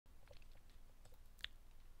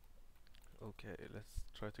Okay, let's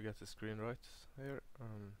try to get the screen right here.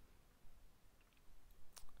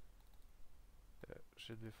 Yeah,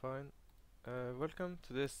 should be fine. Welcome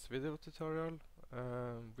to this video tutorial.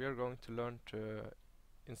 We are going to learn to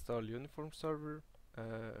install Uniform Server,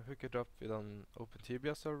 hook it up with an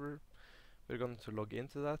OpenTibia server. We're going to log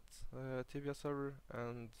into that Tibia server,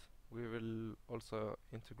 and we will also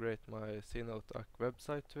integrate my CNote.ac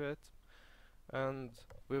website to it, and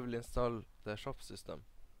we will install the shop system.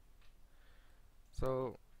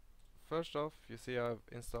 So first off, you see I've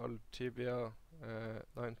installed Tibia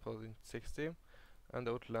 9.60 and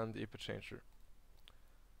Outland IP Changer.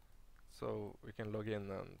 So we can log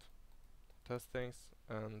in and test things,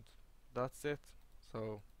 and that's it.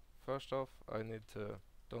 So first off, I need to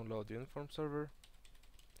download Uniform Server.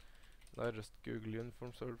 I just Google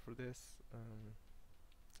Uniform Server for this,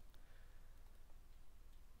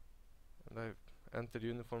 and I've entered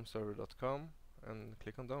uniformserver.com and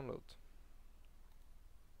click on download.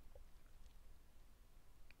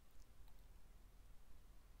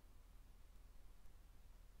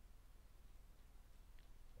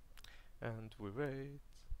 And we wait.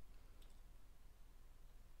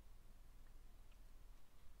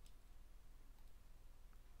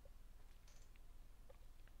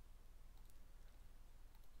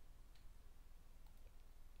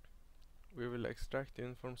 We will extract the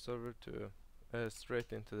Uniform Server to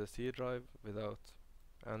straight into the C drive without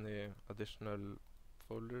any additional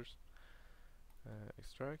folders.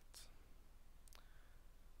 Extract.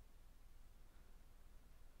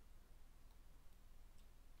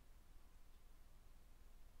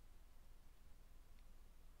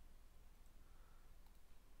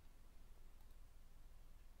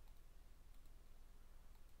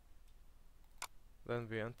 Then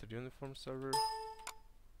we enter Uniform Server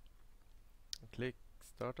and click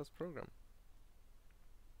Start as Program.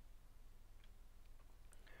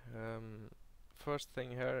 First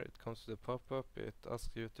thing here, it comes to the pop-up. It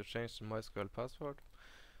asks you to change the MySQL password.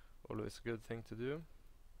 Always a good thing to do.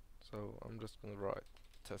 So I'm just gonna write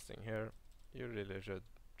testing here. You really should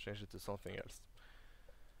change it to something else.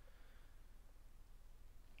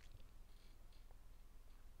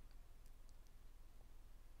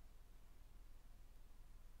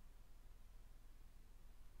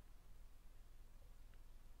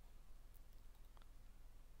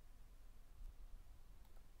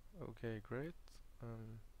 Okay, great.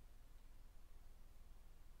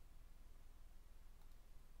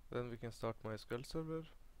 Then we can start MySQL server.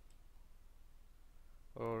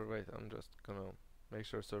 Or wait, I'm just gonna make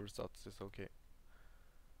sure server status is okay.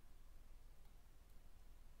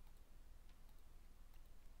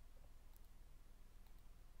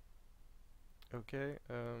 Okay,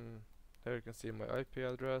 there you can see my IP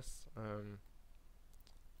address,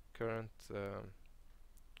 current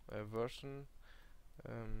version.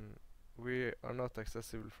 We are not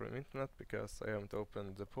accessible from internet because I haven't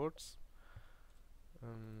opened the ports.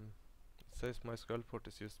 It says MySQL port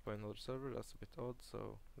is used by another server. That's a bit odd,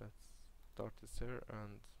 so let's start this here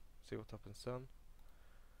and see what happens then.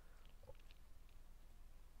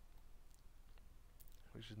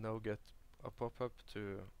 We should now get a pop-up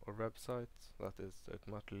to our website that is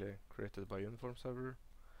automatically created by Uniform Server.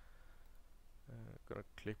 Gonna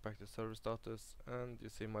click back to server status, and you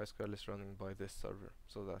see MySQL is running by this server,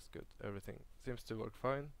 so that's good. Everything seems to work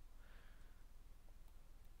fine.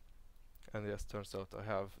 And yes, turns out I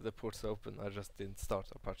have the ports open. I just didn't start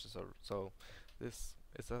Apache server, so this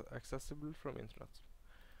is accessible from internet.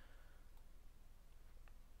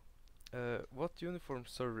 What Uniform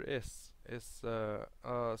Server is a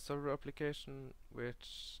server application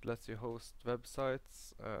which lets you host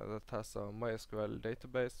websites that has a MySQL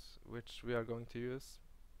database, which we are going to use,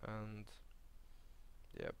 and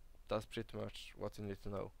yeah, that's pretty much what you need to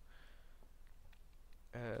know.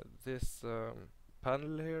 This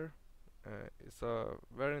panel here is a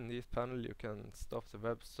very neat panel. You can stop the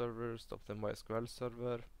web server, stop the MySQL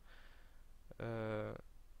server,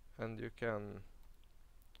 and you can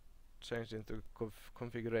change into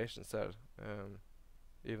configurations there,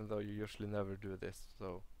 even though you usually never do this.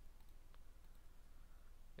 So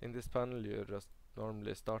in this panel you just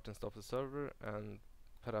normally start and stop the server and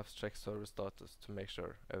perhaps check server status to make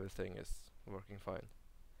sure everything is working fine.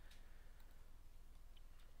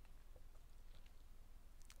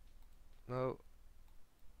 Now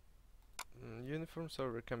Uniform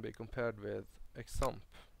Server can be compared with XAMPP,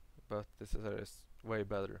 but this is way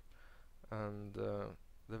better, and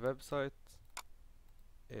the website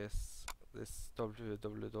is this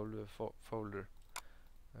www folder.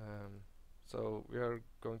 So we are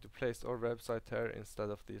going to place our website here instead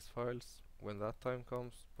of these files when that time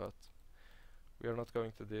comes, but we are not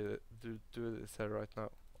going to do this here right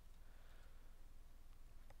now.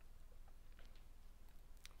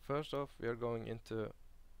 first off, we are going into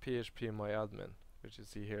phpMyAdmin, which you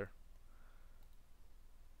see here.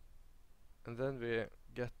 And then we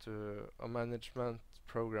get to a management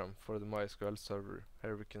program for the MySQL server.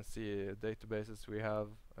 Here we can see databases we have,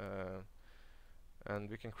 and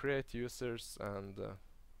we can create users, and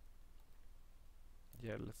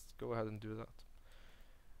yeah, let's go ahead and do that.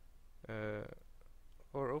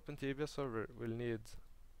 Our OpenTBS server will need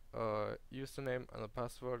a username and a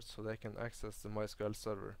password so they can access the MySQL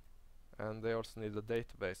server, and they also need a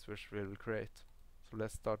database which we will create. So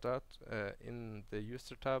let's start that in the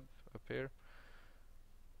user tab up here.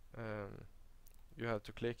 You have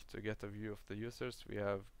to click to get a view of the users. We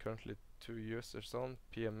have currently 2 users on,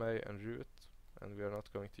 PMA and root, and we are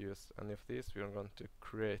not going to use any of these. We are going to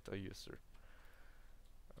create a user.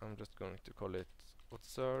 I'm just going to call it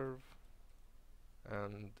observe,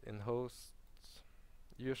 and in hosts,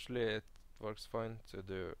 usually it works fine to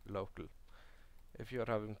do local. If you are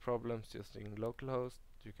having problems using localhost,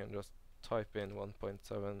 you can just type in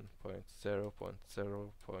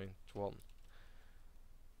 1.7.0.0.1.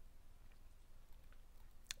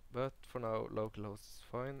 But for now, localhost is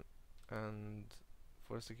fine, and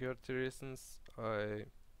for security reasons, I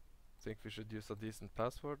think we should use a decent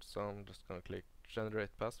password, so I'm just gonna click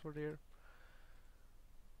generate password here.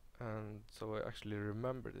 And so I actually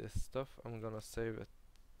remember this stuff, I'm gonna save it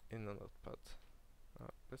in a notepad.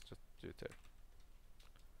 Let's just do it here.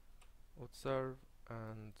 Observe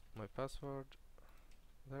and my password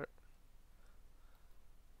there.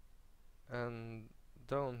 And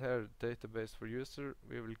down here, database for user,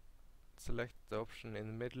 we will select the option in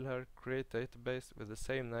the middle here, create database with the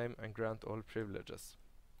same name and grant all privileges.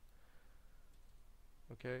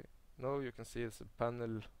 Okay, now you can see it's a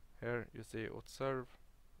panel here, you see observe,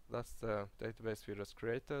 that's the database we just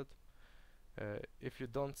created. If you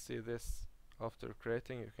don't see this after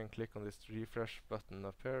creating, you can click on this refresh button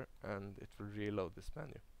up here and it will reload this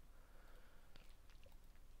menu.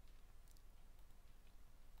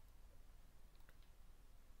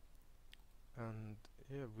 And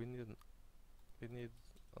yeah, we need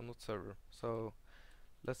a node server. So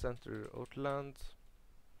let's enter Outland,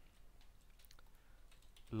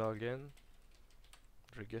 log in,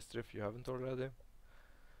 register if you haven't already,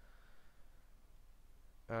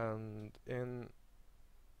 and in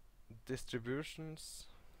distributions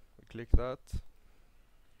we click that,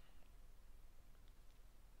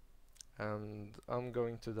 and I'm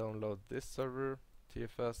going to download this server,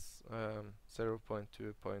 TFS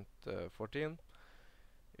 0.2.14.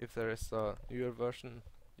 If there is a newer version,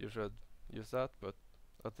 you should use that, but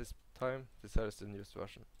at this time this is the newest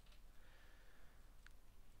version.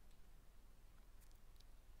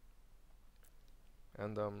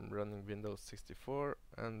 And I'm running Windows 64,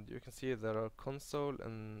 and you can see there are console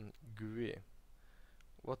and GUI.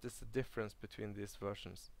 What is the difference between these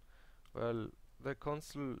versions? Well, the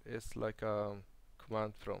console is like a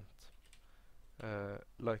command prompt,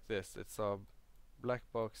 like this. It's a black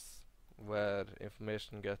box where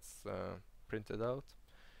information gets printed out,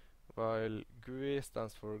 while GUI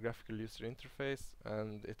stands for graphical user interface,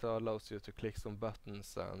 and it allows you to click some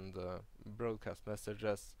buttons and broadcast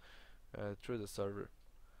messages through the server.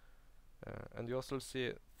 And you also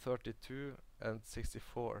see 32 and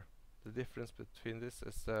 64. The difference between this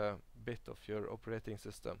is a bit of your operating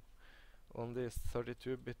system. On these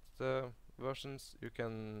 32-bit versions, you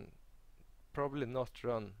can probably not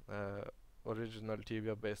run original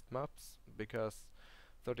Tibia based maps, because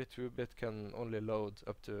 32-bit can only load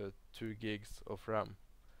up to 2 gigs of RAM,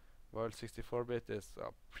 while 64-bit is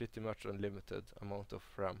a pretty much unlimited amount of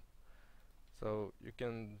RAM. So you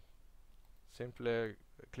can simply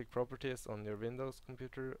click properties on your Windows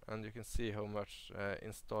computer and you can see how much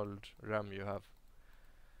installed RAM you have.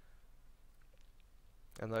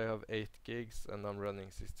 And I have 8 gigs and I'm running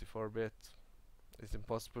 64-bit. It's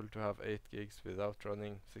impossible to have 8 gigs without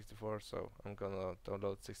running 64, so I'm gonna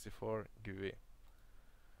download 64 GUI.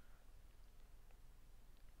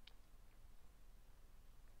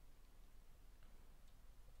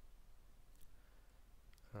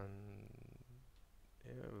 And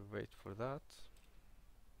yeah, we wait for that.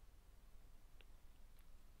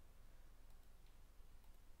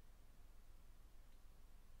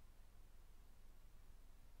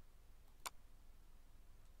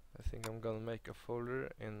 I think I'm gonna make a folder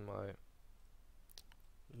in my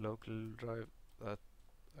local drive that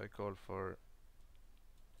I call for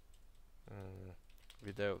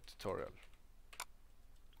video tutorial.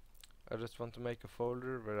 I just want to make a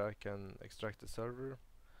folder where I can extract the server,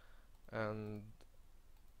 and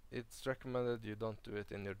it's recommended you don't do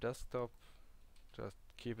it in your desktop. Just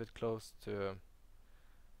keep it close to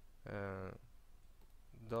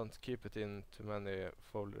don't keep it in too many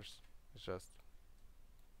folders. It just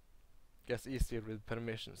gets easier with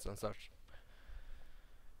permissions and such.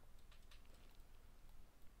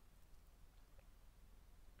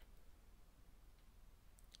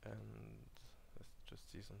 And let's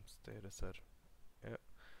just see some status here. Yeah.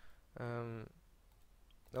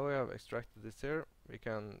 Now we have extracted this here. We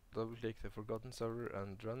can double click the forgotten server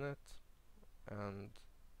and run it and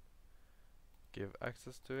give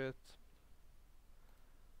access to it,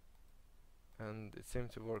 and it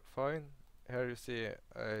seemed to work fine. Here you see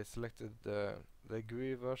I selected the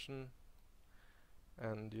GUI version,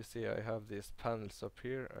 and you see I have these panels up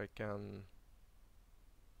here. I can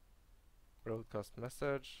broadcast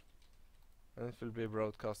message and it will be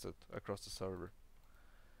broadcasted across the server.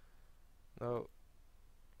 Now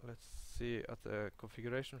let's see at the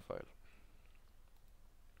configuration file.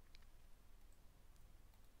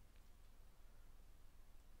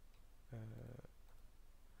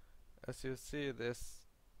 As you see, this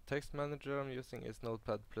text manager I'm using is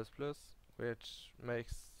Notepad++, which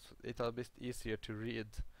makes it a bit easier to read.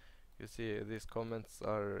 You see these comments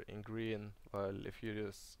are in green, while if you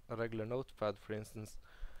use a regular notepad, for instance,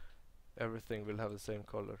 everything will have the same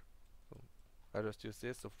color. So I just use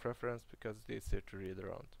this of preference because it's easier to read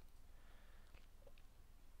around.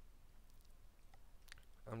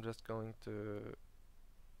 I'm just going to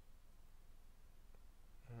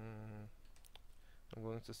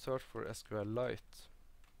search for SQLite,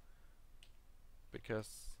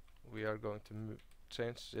 because we are going to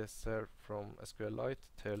change this here from SQLite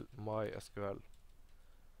till MySQL.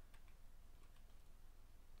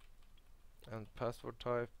 And password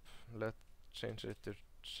type, let's change it to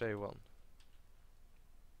SHA-1.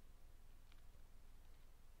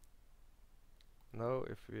 Now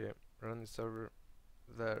if we run the server,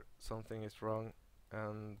 there something is wrong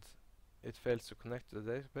and it fails to connect to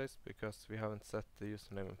the database because we haven't set the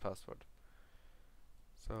username and password.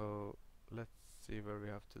 So let's see where we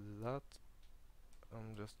have to do that.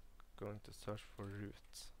 I'm just going to search for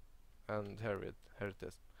root, and here it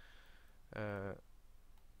is.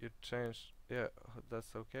 You change, yeah,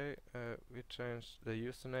 that's okay. We changed the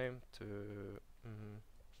username to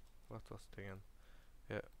what was it again?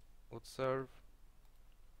 Yeah, utserv.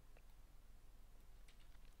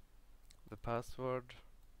 The password,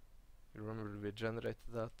 you remember we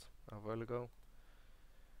generated that a while ago.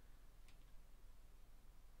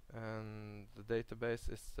 And the database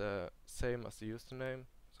is the same as the username,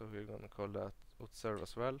 so we're gonna call that utserv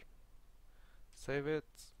as well. Save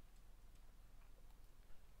it.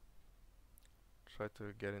 Try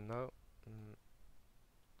to get in now.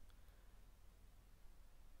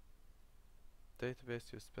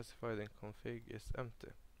 Database you specified in config is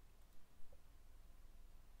empty.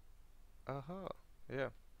 Aha, yeah.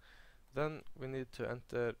 Then we need to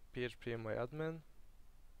enter phpMyAdmin.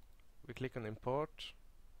 We click on import.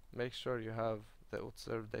 Make sure you have the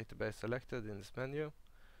utserv database selected in this menu.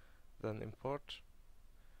 Then import.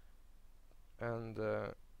 And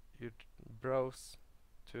you browse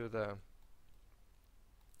to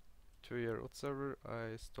your utserver.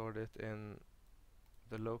 I stored it in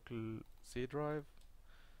the local C drive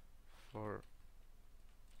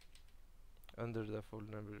under the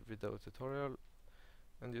folder number video tutorial,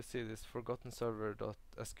 and you see this forgotten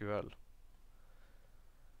server.sql.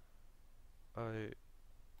 I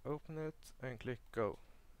open it and click go.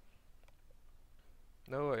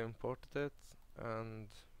 Now I imported it, and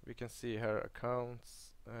we can see here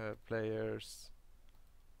accounts, players.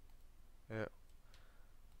 Yeah.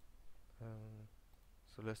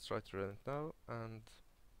 So let's try to run it now, and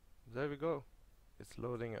there we go. It's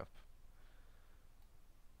loading up.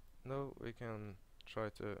 Now we can try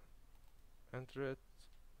to enter it.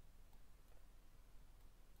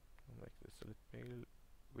 I'll make this a little bigger.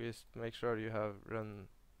 We make sure you have run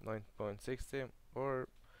 9.60, or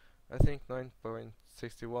I think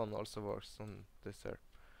 9.61 also works on this here.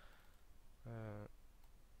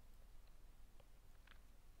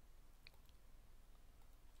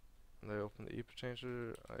 And I open the IP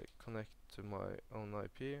changer, I connect to my own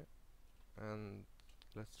IP, and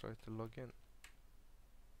let's try to log in.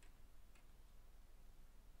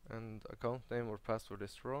 And account name or password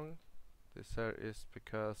is wrong. This here is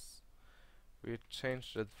because we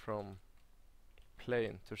changed it from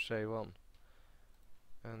plain to SHA-1.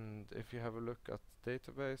 And if you have a look at the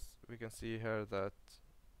database, we can see here that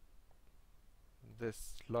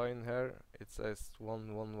this line here, it says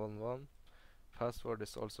 1111. Password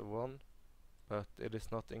is also 1, but it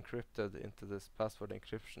is not encrypted into this password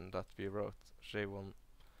encryption that we wrote, SHA-1.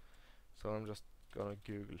 So I'm just gonna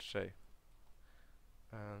Google SHA.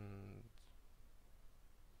 And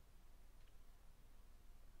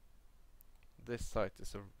this site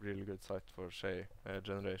is a really good site for Shay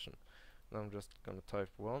generation. Now I'm just gonna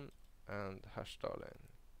type 1 and #Darlene.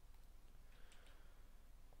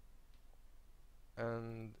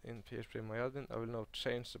 And in phpMyAdmin I will now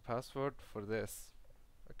change the password for this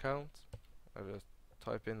account. I just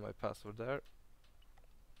type in my password there.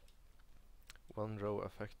 1 row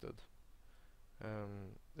affected.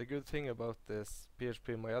 The good thing about this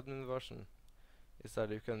phpMyAdmin version is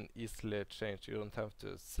that you can easily change. You don't have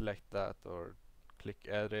to select that or click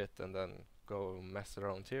edit and then go mess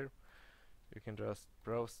around here. You can just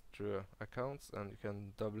browse through accounts and you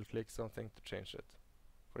can double click something to change it.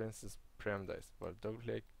 For instance, prem days, but double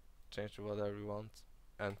click, change to whatever you want,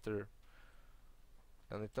 enter,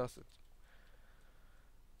 and it does it.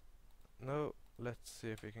 Now let's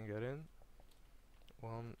see if we can get in.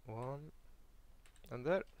 1 1, and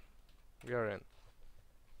there we are in.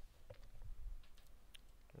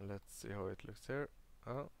 Let's see how it looks here.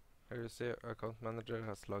 Here you see account manager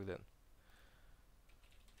has logged in.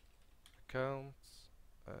 Accounts.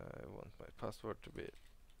 I want my password to be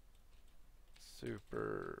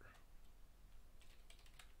super.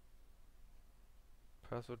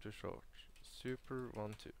 Password too short.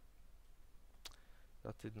 Super12.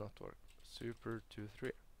 That did not work.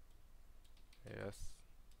 Super23. Yes.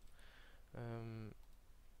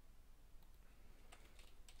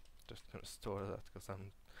 Just gonna store that because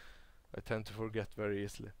I tend to forget very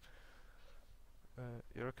easily.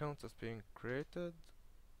 Your account has been created.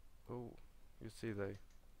 Oh, you see they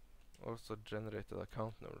also generated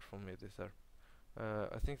account number from me this here.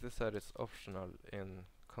 I think this here is optional in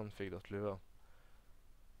config.lua.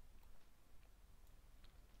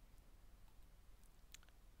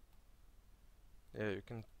 Yeah, you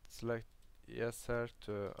can select yes here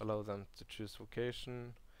to allow them to choose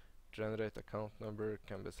vocation. Generate account number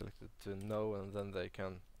can be selected to no, and then they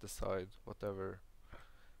can decide whatever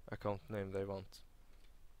account name they want.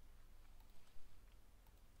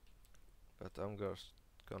 But I'm just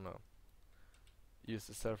gonna use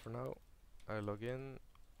this here for now. I log in,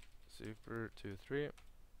 super23,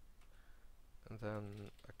 and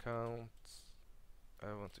then accounts.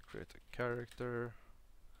 I want to create a character.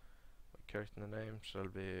 My character name shall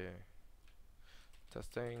be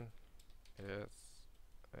testing. Yes.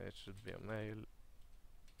 It should be a male.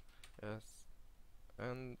 Yes.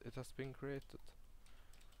 And it has been created.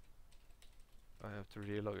 I have to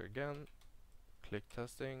relog again. Click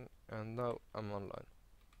testing, and now I'm online.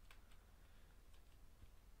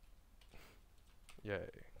 Yay.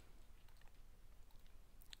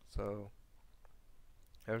 So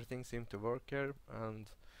everything seemed to work here, and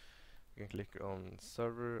I can click on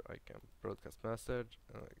server, I can broadcast message,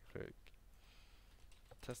 and I click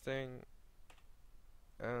testing,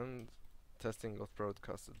 and testing got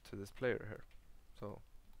broadcasted to this player here. So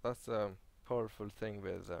that's a powerful thing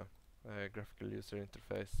with a graphical user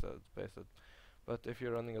interface based. But if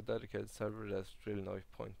you're running a dedicated server, there's really no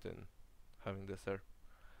point in having this here.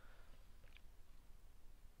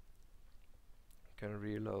 You can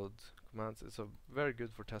reload commands. It's a very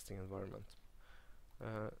good for testing environment.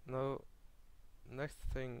 Now, next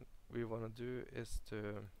thing we want to do is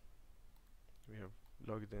we have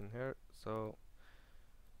logged in here, so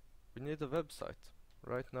we need a website.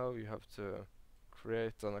 Right now you have to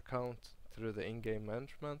create an account through the in-game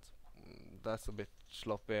management. That's a bit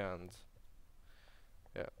sloppy, and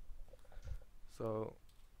yeah. So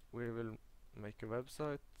we will make a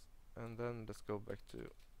website, and then let's go back to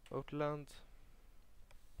Outland.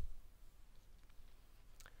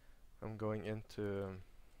 I'm going into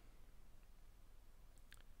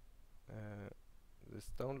this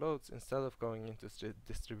downloads. Instead of going into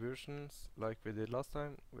distributions like we did last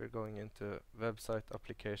time, we're going into website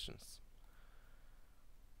applications.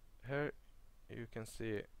 Here you can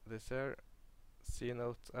see this here,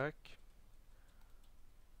 CNote.ac.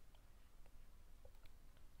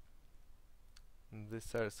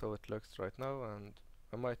 This here is how it looks right now, and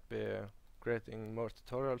I might be creating more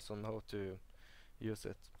tutorials on how to use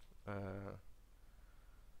it,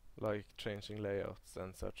 like changing layouts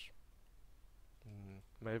and such.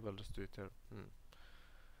 Maybe I'll just do it here.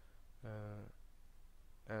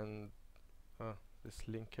 And this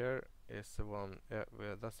link here is the one, yeah,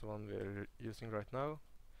 that's the one we're using right now.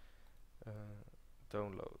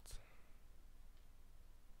 Downloads.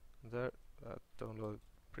 There, that downloaded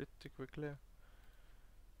pretty quickly.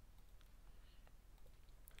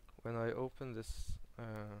 When I open this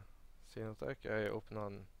CNote.ac, I open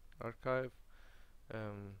on archive.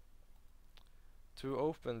 To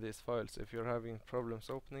open these files, if you're having problems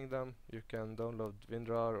opening them, you can download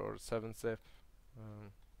WinRAR or 7-zip.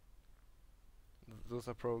 Those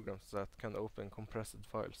are programs that can open compressed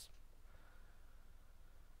files.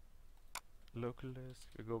 local disk,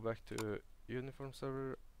 we go back to uniform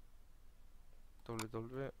server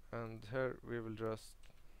www, and here we will just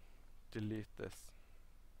delete this.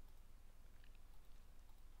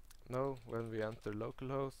 Now when we enter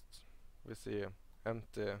localhost, we see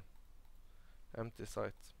empty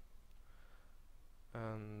site,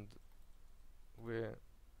 and we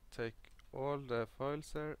take all the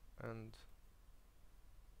files here and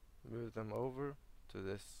move them over to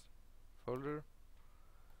this folder,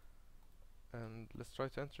 and let's try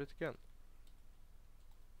to enter it again.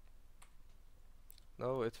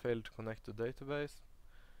 Now it failed to connect to database,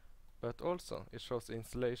 but also it shows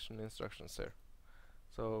installation instructions here.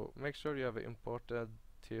 So make sure you have an imported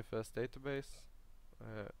TFS database,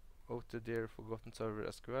 OTDIR Forgotten Server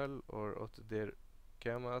SQL or OTDIR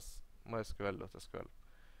KMS MySQL.sql.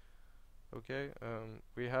 Okay,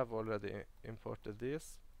 we have already imported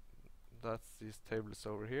these. That's these tables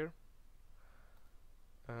over here,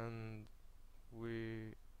 and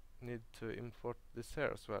we need to import this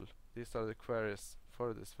here as well. These are the queries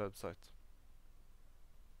for this website.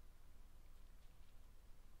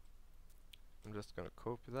 I'm just gonna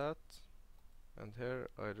copy that, and here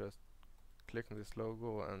I just click on this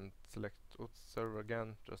logo and select server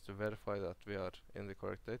again just to verify that we are in the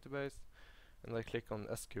correct database, and I click on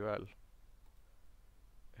SQL.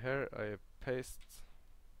 Here I paste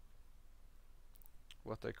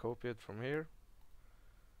what I copied from here,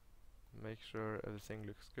 make sure everything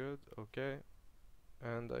looks good, okay,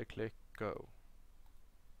 and I click go.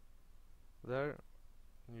 There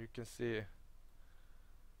you can see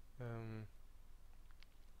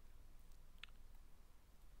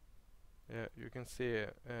you can see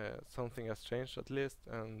something has changed at least,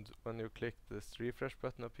 and when you click this refresh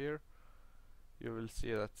button up here, you will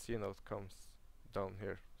see that CNote comes down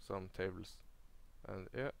here, some tables, and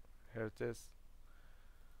yeah, here it is.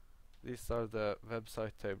 These are the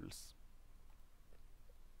website tables.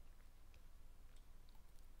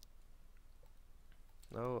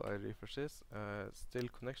 Now I refresh this, still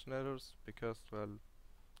connection errors because, well,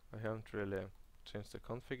 I haven't really changed the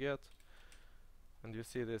config yet. And you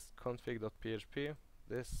see this config.php.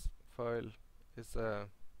 This file is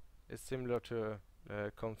similar to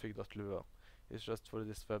config.lua. It's just for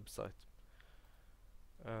this website.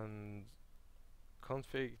 And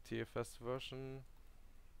config TFS version,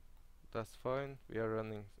 that's fine. We are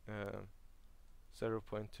running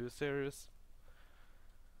 0.2 series.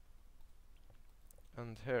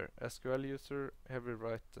 And here, SQL user, here we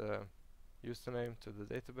write username to the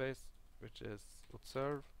database, which is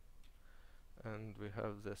observe, and we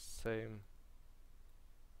have the same,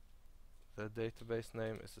 the database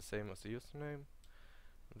name is the same as the username,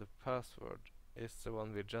 and the password is the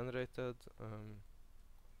one we generated,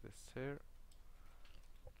 this here,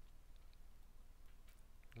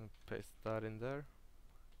 and paste that in there.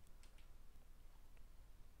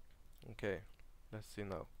 Okay, let's see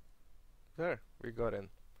now. There, we got in.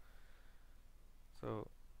 So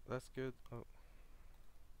that's good. Oh.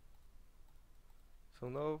 So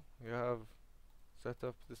now you have set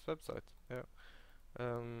up this website. Yeah.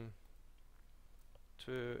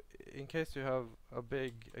 In case you have a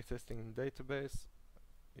big existing database,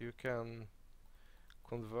 you can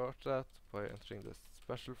convert that by entering this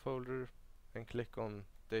special folder and click on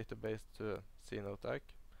database to CNote.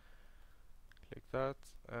 Click that,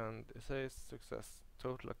 and it says success.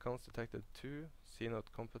 Total accounts detected 2,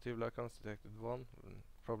 CNote compatible accounts detected 1,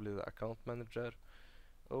 probably the account manager.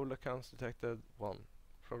 Old accounts detected 1,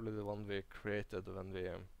 probably the one we created when we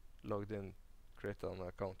logged in, created an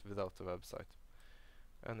account without the website.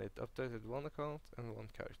 And it updated 1 account and 1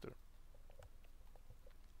 character.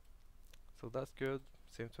 So that's good,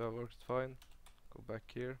 seems to have worked fine. Go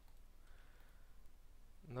back here.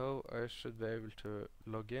 Now I should be able to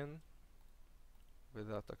log in with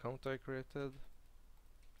that account I created.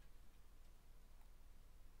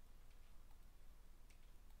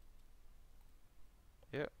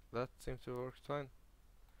 Yeah, that seems to work fine.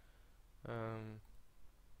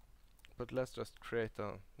 But let's just create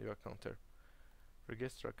a new account here.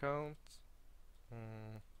 Register account.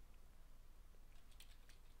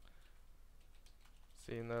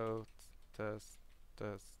 CNote testing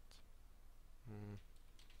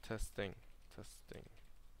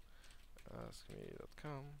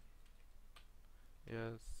askme.com.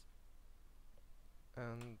 Yes,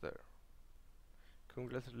 and there.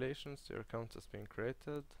 Congratulations, your account has been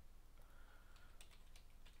created,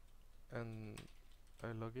 and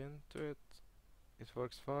I log into it. It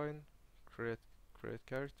works fine. Create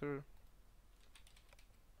character.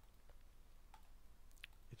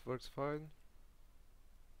 It works fine.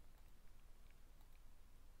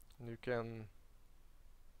 And you can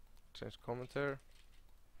change comment here.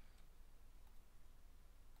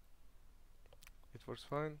 it works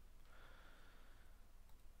fine.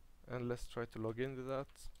 And let's try to log in with that.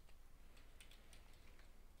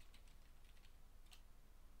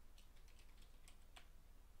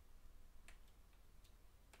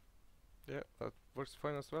 Yeah, that works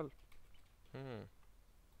fine as well.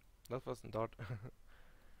 That wasn't hard.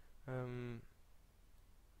 um,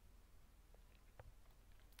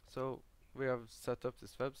 so we have set up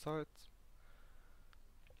this website,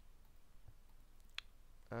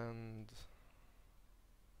 and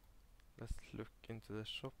let's look into the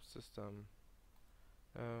shop system.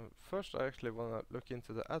 First I actually want to look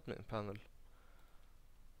into the admin panel.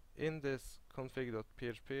 In this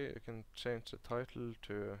config.php you can change the title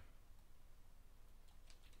to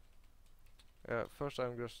first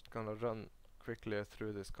I'm just gonna run quickly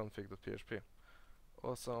through this config.php.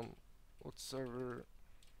 Awesome. What server?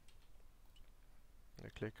 I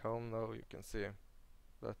click home now, you can see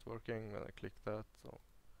that working when I click that. So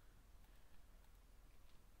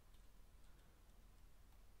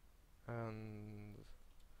and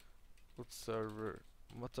what server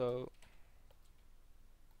motto,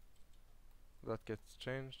 that gets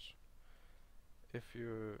changed. If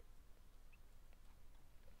you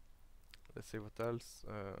let's see what else,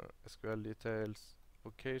 SQL details,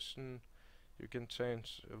 vocation, you can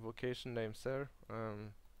change vocation names there.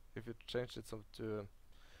 If you change it to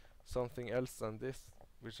something else than this,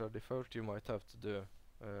 which are default, you might have to do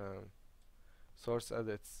source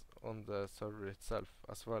edits on the server itself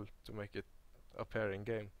as well to make it appear in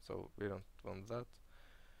game, so we don't want that.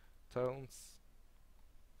 Towns,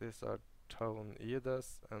 these are town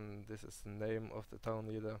IDs, and this is the name of the town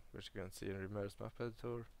IDA, which you can see in Remere's map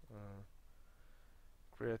editor.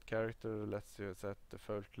 Create character lets you set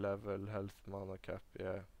default level, health, mana cap,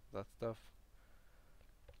 yeah, that stuff.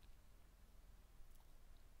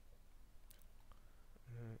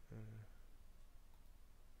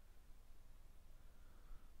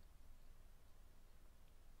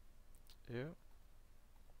 Yeah.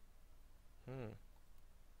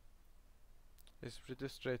 It's pretty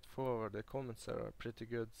straightforward. The comments are pretty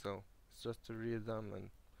good, so it's just to read them,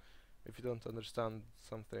 and if you don't understand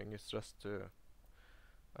something, it's just to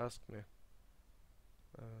ask me.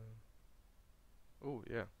 Oh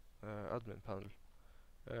yeah, admin panel.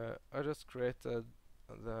 I just created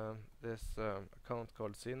this account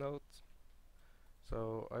called Cnote,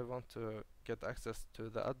 so I want to get access to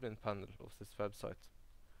the admin panel of this website.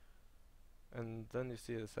 And then you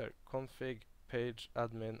see this here, config page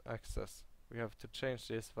admin access. We have to change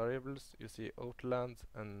these variables. You see Outland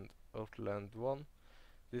and Outland1.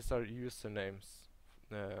 These are usernames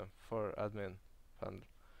for admin panel.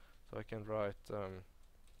 So I can write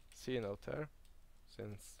Cnote here,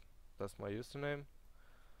 since that's my username.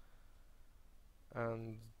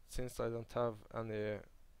 And since I don't have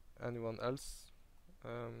anyone else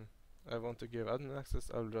I want to give admin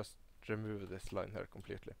access, I'll just remove this line here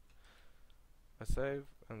completely. I save,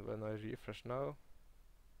 and when I refresh now,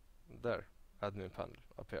 there, admin panel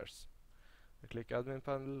appears. I click admin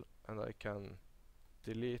panel, and I can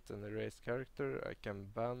delete and erase character. I can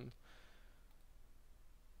ban.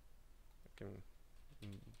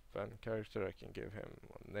 Character. I can give him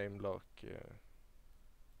a name lock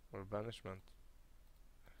or banishment.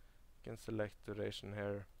 I can select duration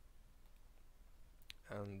here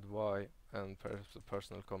and why, and perhaps a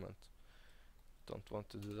personal comment. Don't want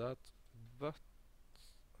to do that, but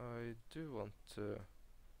I do want to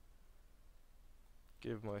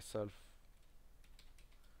give myself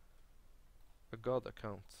a god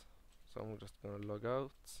account. So I'm just gonna log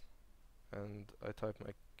out, and I type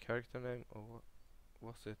my character name. Oh,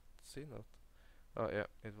 was it Cnote? Oh yeah,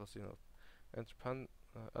 it was Cnote. Enter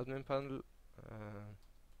admin panel,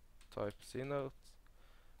 type Cnote.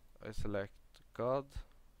 I select god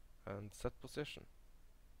and set position.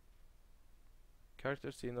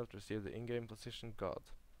 Character Cnote received the in-game position god.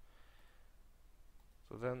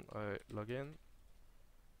 So then I log in.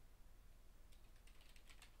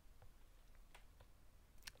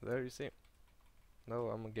 There you see. Now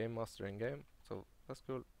I'm a game master in game, so that's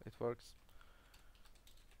cool. It works.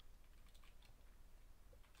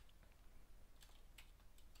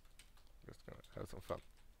 Just gonna have some fun.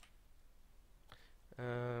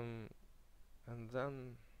 And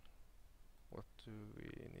then what do we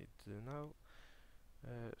need to do now?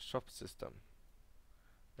 Shop system.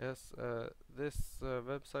 Yes, this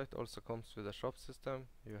website also comes with a shop system.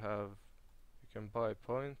 You can buy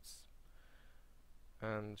points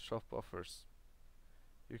and shop offers.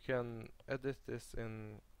 You can edit this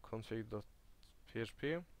in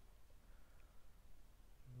config.php.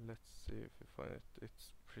 Let's see if we find it.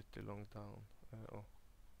 It's pretty long down. Oh,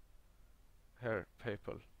 here,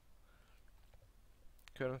 PayPal.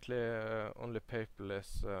 Currently only PayPal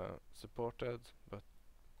is supported, but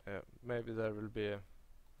maybe there will be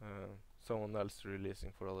someone else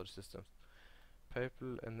releasing for other systems.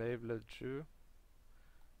 PayPal enabled you.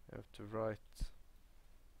 You have to write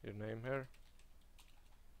your name here.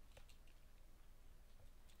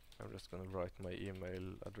 I'm just gonna write my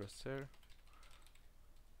email address here.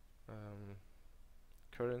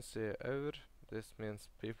 Currency EUR. This means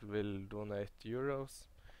people will donate euros.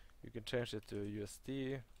 You can change it to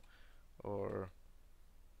USD or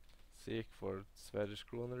SEK for Swedish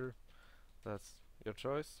kroner. That's your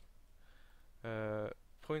choice.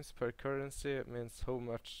 Points per currency means how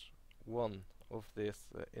much one of this,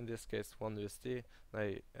 in this case 1 USD,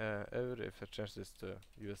 EUR, if I change this to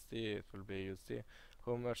USD it will be USD,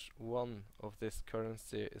 how much one of this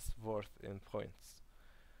currency is worth in points.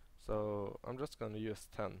 So I'm just gonna use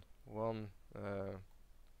 10. 1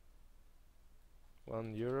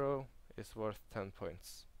 euro is worth 10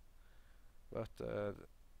 points. But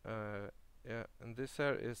yeah, and this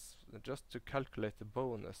here is just to calculate the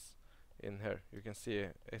bonus in here. You can see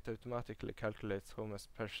it automatically calculates how much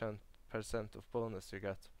percent of bonus you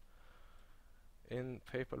get. In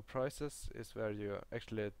PayPal prices is where you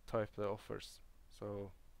actually type the offers.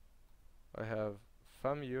 So I have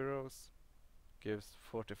 5 euros gives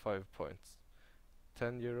 45 points,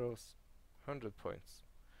 10 euros 100 points,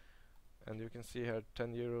 and you can see here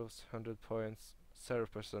 10 euros 100 points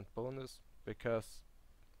 0% bonus, because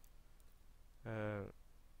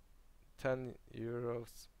 10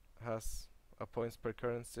 euros has a points per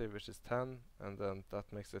currency which is 10, and then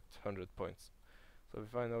that makes it 100 points. So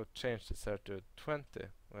if I now change this here to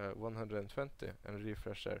 120 and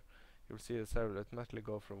refresh here, you'll see this here will automatically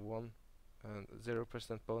go from 1 and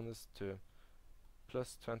 0% bonus to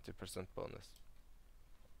plus 20% bonus.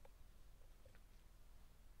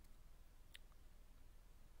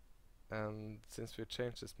 And since we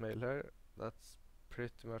changed this mail here, that's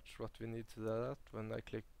pretty much what we need to do that. When I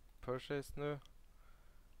click purchase now,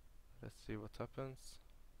 let's see what happens.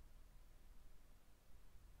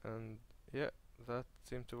 And yeah, that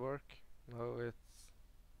seemed to work. Now it's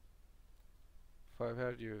 5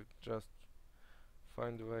 here. You just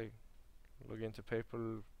find a way, log into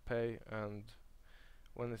PayPal Pay, and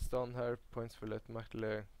when it's done here, points will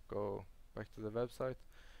automatically go back to the website.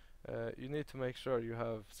 You need to make sure you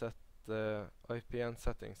have set the IPN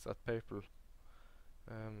settings at PayPal.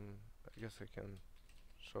 I guess I can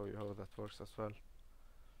show you how that works as well.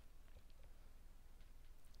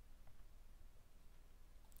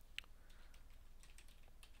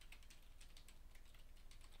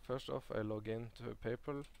 First off, I log into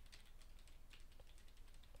PayPal.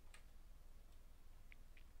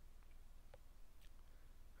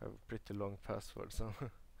 I have a pretty long password, so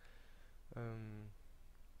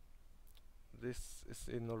this is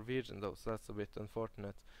in Norwegian though, so that's a bit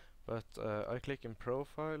unfortunate. But I click in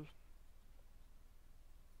profile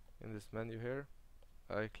in this menu here.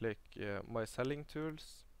 I click my selling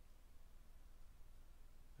tools.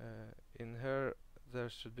 In here there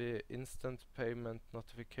should be instant payment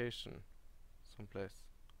notification someplace.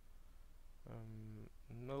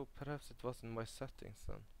 No, perhaps it was in my settings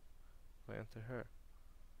then. If I enter here.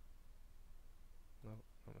 No,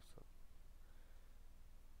 I messed up.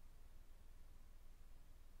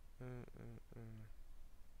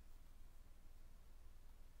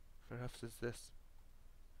 Perhaps it's this.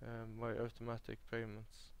 My automatic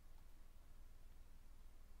payments.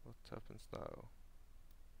 What happens now?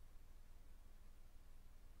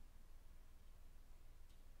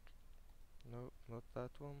 No, not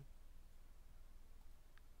that one.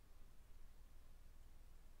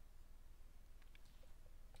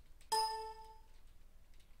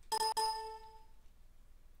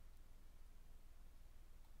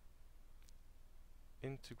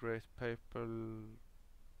 Integrate PayPal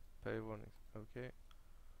pay warnings. Okay.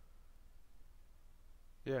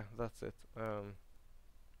 Yeah, that's it.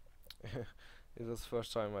 It was the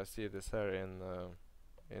first time I see this here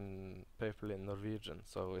in PayPal in Norwegian,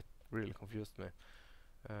 so it really confused me.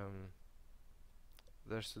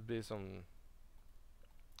 There should be some.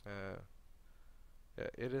 Yeah,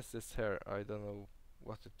 it is this here. I don't know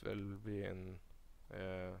what it will be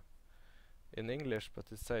in English,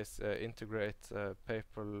 but it says integrate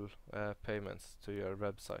PayPal payments to your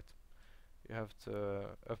website. You have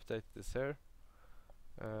to update this here,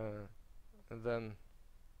 and then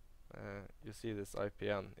you see this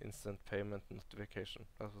IPN, instant payment notification.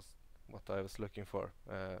 That was what I was looking for.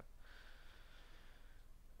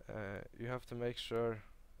 You have to make sure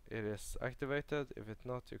it is activated. If it's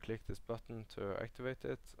not, you click this button to activate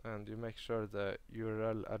it, and you make sure the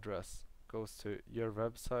URL address goes to your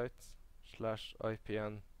website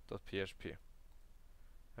 /ipn.php.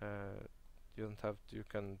 You don't have to, you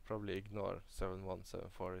can probably ignore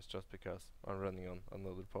 7174. It's just because I'm running on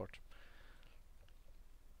another port.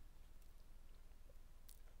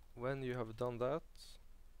 When you have done that,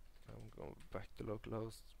 I'm going back to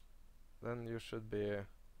localhost. Then you should be,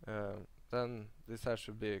 then this hash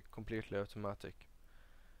should be completely automatic.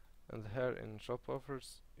 And here in shop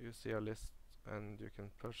offers, you see a list and you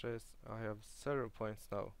can purchase. I have 0 points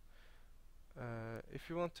now. If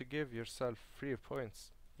you want to give yourself 3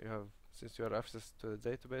 points, you have, since you have access to the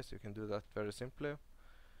database, you can do that very simply.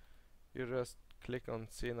 You just click on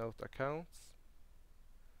CNote accounts,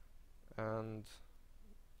 and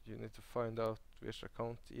you need to find out which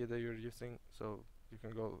account either you're using. So you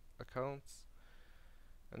can go accounts,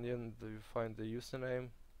 and then you find the username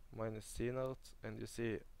minus CNote, and you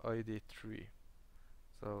see ID 3.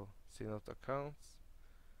 So CNote accounts,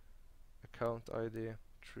 account ID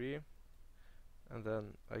 3, and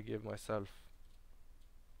then I give myself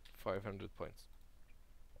 500 points.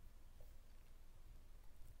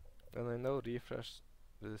 When I now refresh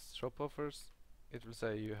this shop offers, it will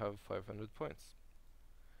say you have 500 points.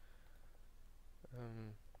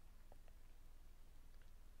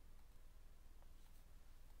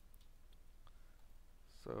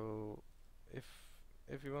 So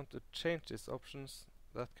if you want to change these options,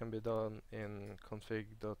 that can be done in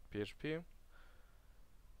config.php.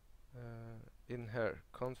 In here,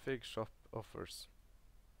 config shop offers,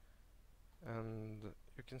 and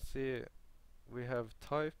you can see we have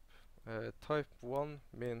type. Type 1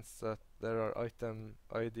 means that there are item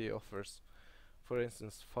ID offers. For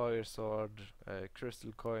instance, fire sword,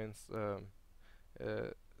 crystal coins,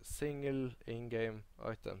 single in-game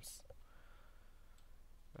items.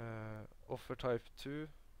 Offer type 2,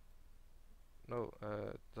 no,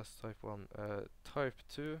 that's type 1. Type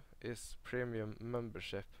 2 is premium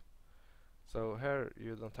membership. So here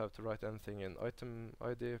you don't have to write anything in item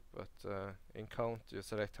ID, but in count you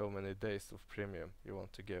select how many days of premium you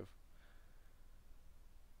want to give.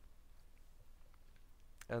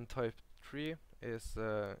 And type 3 is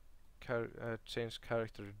change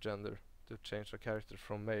character gender, to change a character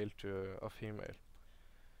from male to a female.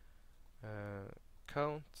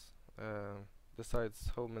 Count decides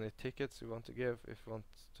how many tickets you want to give. If you want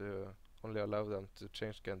to only allow them to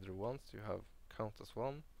change gender once, you have count as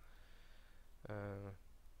 1.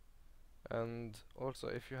 And also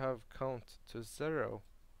if you have count to 0,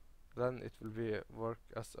 then it will be work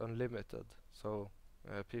as unlimited, so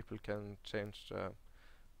people can change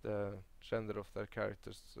the gender of their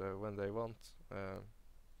characters when they want,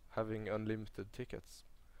 having unlimited tickets.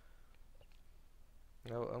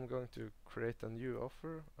 Now I'm going to create a new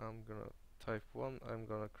offer. I'm gonna type 1. I'm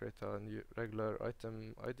gonna create a new regular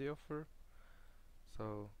item ID offer.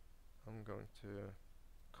 So I'm going to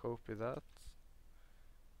copy that,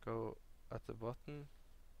 go at the bottom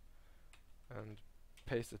and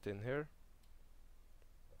paste it in here.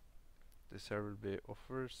 This here will be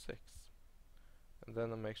offer 6, and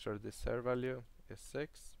then I make sure this here value is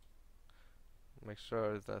 6. Make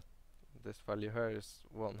sure that this value here is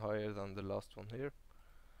 1 higher than the last one here,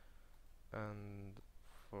 and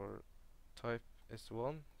for type is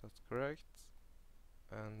 1, that's correct.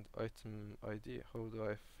 And item ID, how do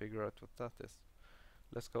I figure out what that is?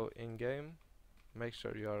 Let's go in game, make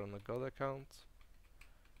sure you are on a god account,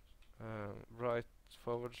 write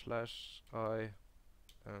 /I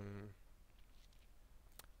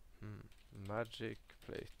magic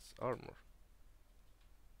plates armor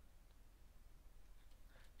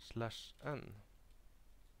 /n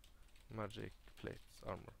magic plates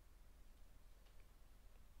armor.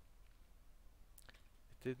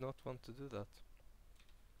 It did not want to do that.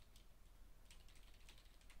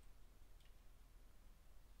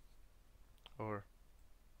 Or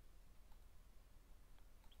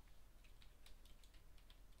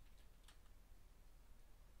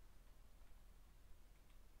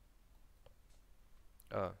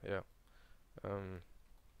yeah.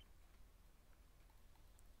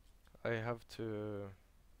 I have to.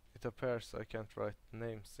 It appears I can't write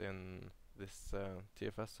names in this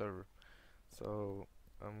TFS server, so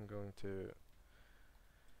I'm going to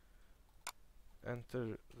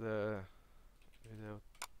enter the video,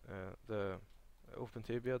 the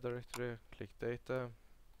OpenTBA directory, click data,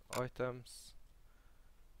 items,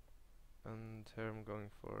 and here I'm going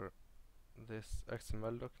for this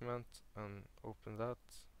XML document and open that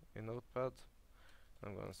in Notepad.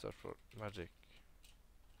 I'm going to search for magic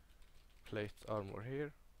plate armor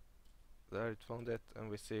here. There it found it, and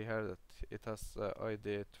we see here that it has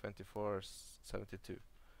ID 2472.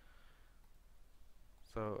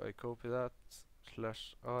 So I copy that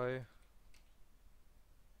 /I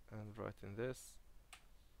and write in this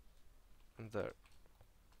and there.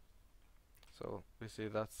 So we see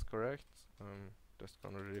that's correct. Just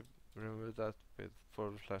gonna remove that with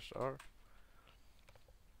 /r,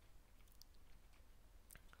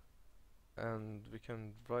 and we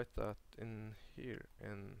can write that in here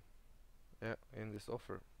in this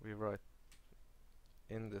offer. We write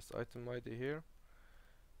in this item ID here,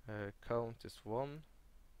 count is 1.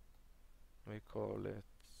 We call it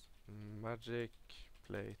magic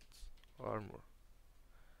plate armor,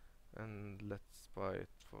 and let's buy it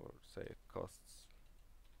for, say it costs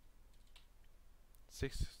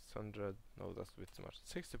 600, no, that's a bit too much,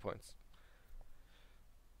 60 points.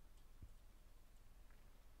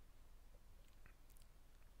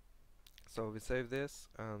 So we save this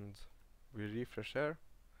and we refresh here,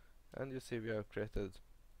 and you see we have created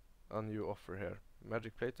a new offer here.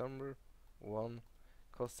 Magic plate armor 1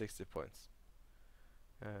 costs 60 points.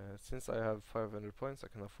 Since I have 500 points I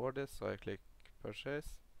can afford this, so I click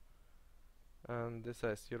purchase, and this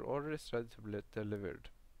says your order is ready to be delivered.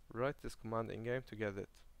 Write this command in game to get it.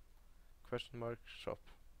 Question mark shop.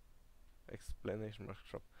 Exclamation mark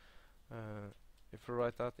shop. If we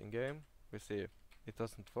write that in game, we see it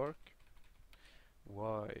doesn't work.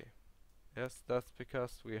 Why? Yes, that's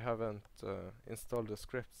because we haven't installed the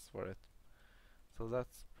scripts for it. So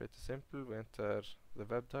that's pretty simple. We enter the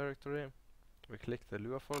web directory, we click the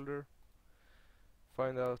Lua folder,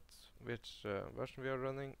 find out which version we are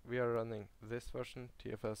running. We are running this version,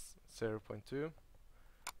 TFS 0.2, so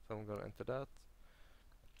I'm gonna enter that.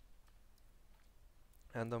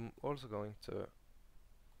 And I'm also going to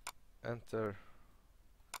enter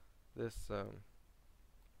this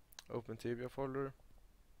OpenTibia folder.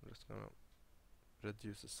 I'm just gonna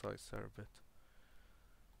reduce the size here a bit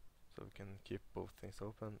so we can keep both things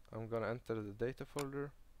open. I'm gonna enter the data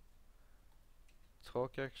folder,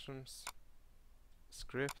 talk actions,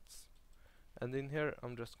 scripts, and in here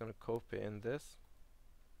I'm just gonna copy in this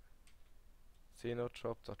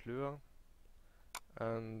cnoteshop.lua,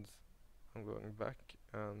 and I'm going back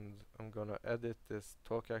and I'm gonna edit this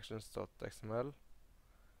talkactions.xml,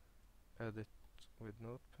 edit with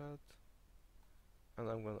Notepad, and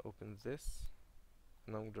I'm gonna open this,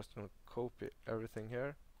 and I'm just gonna copy everything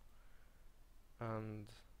here, and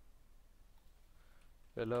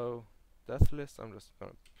below death list I'm just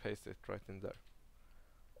gonna paste it right in there.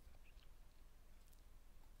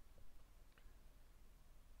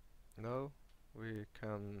 Now we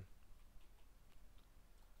can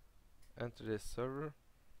enter this server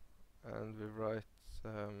and we write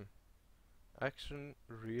action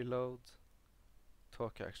reload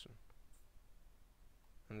talk action,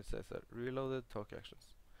 and it says that reloaded talk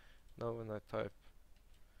actions. Now when I type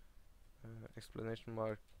exclamation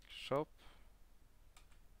mark shop,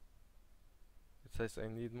 it says I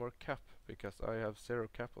need more cap because I have 0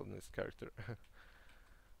 cap on this character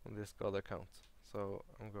on this god account. So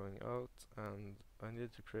I'm going out and I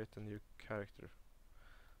need to create a new character.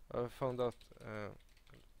 I found out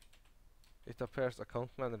it appears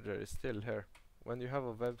account manager is still here. When you have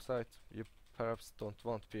a website, you perhaps don't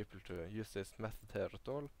want people to use this method here at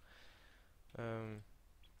all.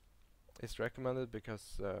 It's recommended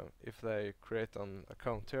because if they create an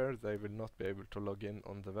account here, they will not be able to log in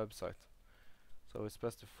on the website. So it's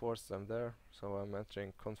best to force them there. So I'm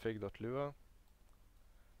entering config.lua.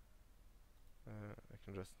 I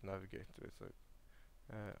can just navigate to it. So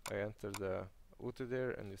I enter the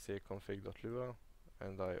utdir and you see config.lua,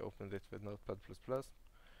 and I opened it with Notepad++.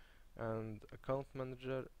 And account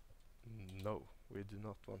manager, no, we do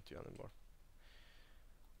not want you anymore.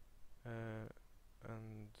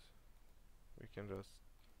 And we can just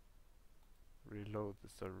reload the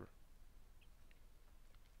server.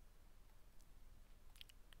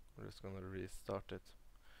 I'm just gonna restart it.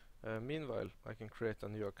 Meanwhile, I can create a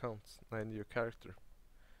new account, a new character.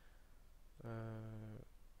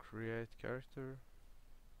 Create character,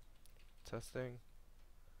 testing.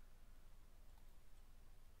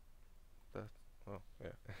 That, oh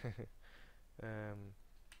yeah.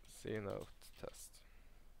 cnote test.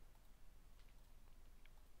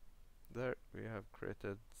 There we have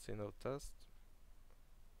created cnote test.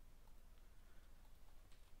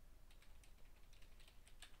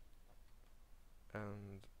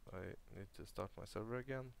 And I need to start my server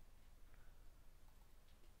again.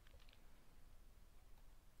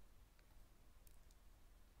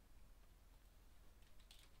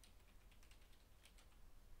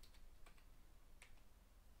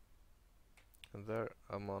 And there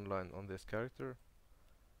I'm online on this character.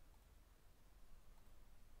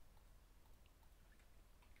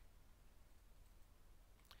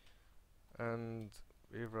 And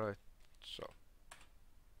we write shop.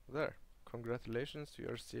 There. Congratulations, you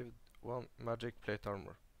received 1 magic plate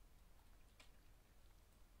armor.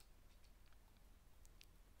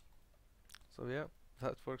 So yeah,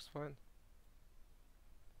 that works fine.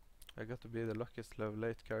 I got to be the luckiest level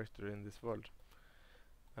 8 character in this world.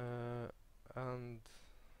 And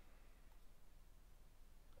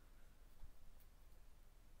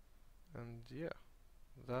yeah,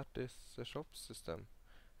 that is the shop system.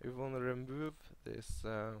 If you want to remove these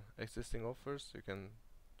existing offers, you can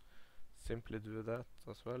simply do that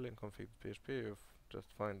as well in config.php. You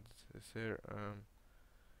just find this here.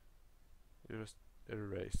 You just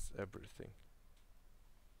erase everything.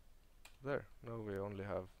 There. Now we only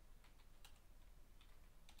have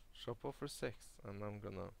shop offer 6, and I'm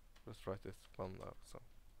gonna just write this one now. So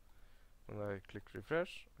when I click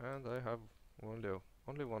refresh, and I have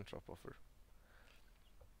only one shop offer.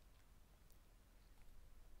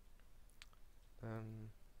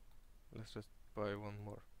 Then let's just buy one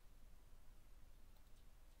more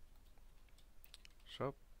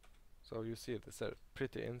shop. So you see it's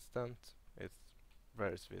pretty instant. It's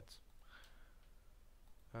very sweet.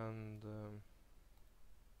 And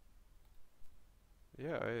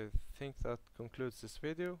yeah, I think that concludes this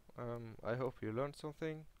video. I hope you learned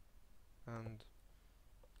something, and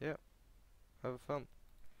yeah, have fun.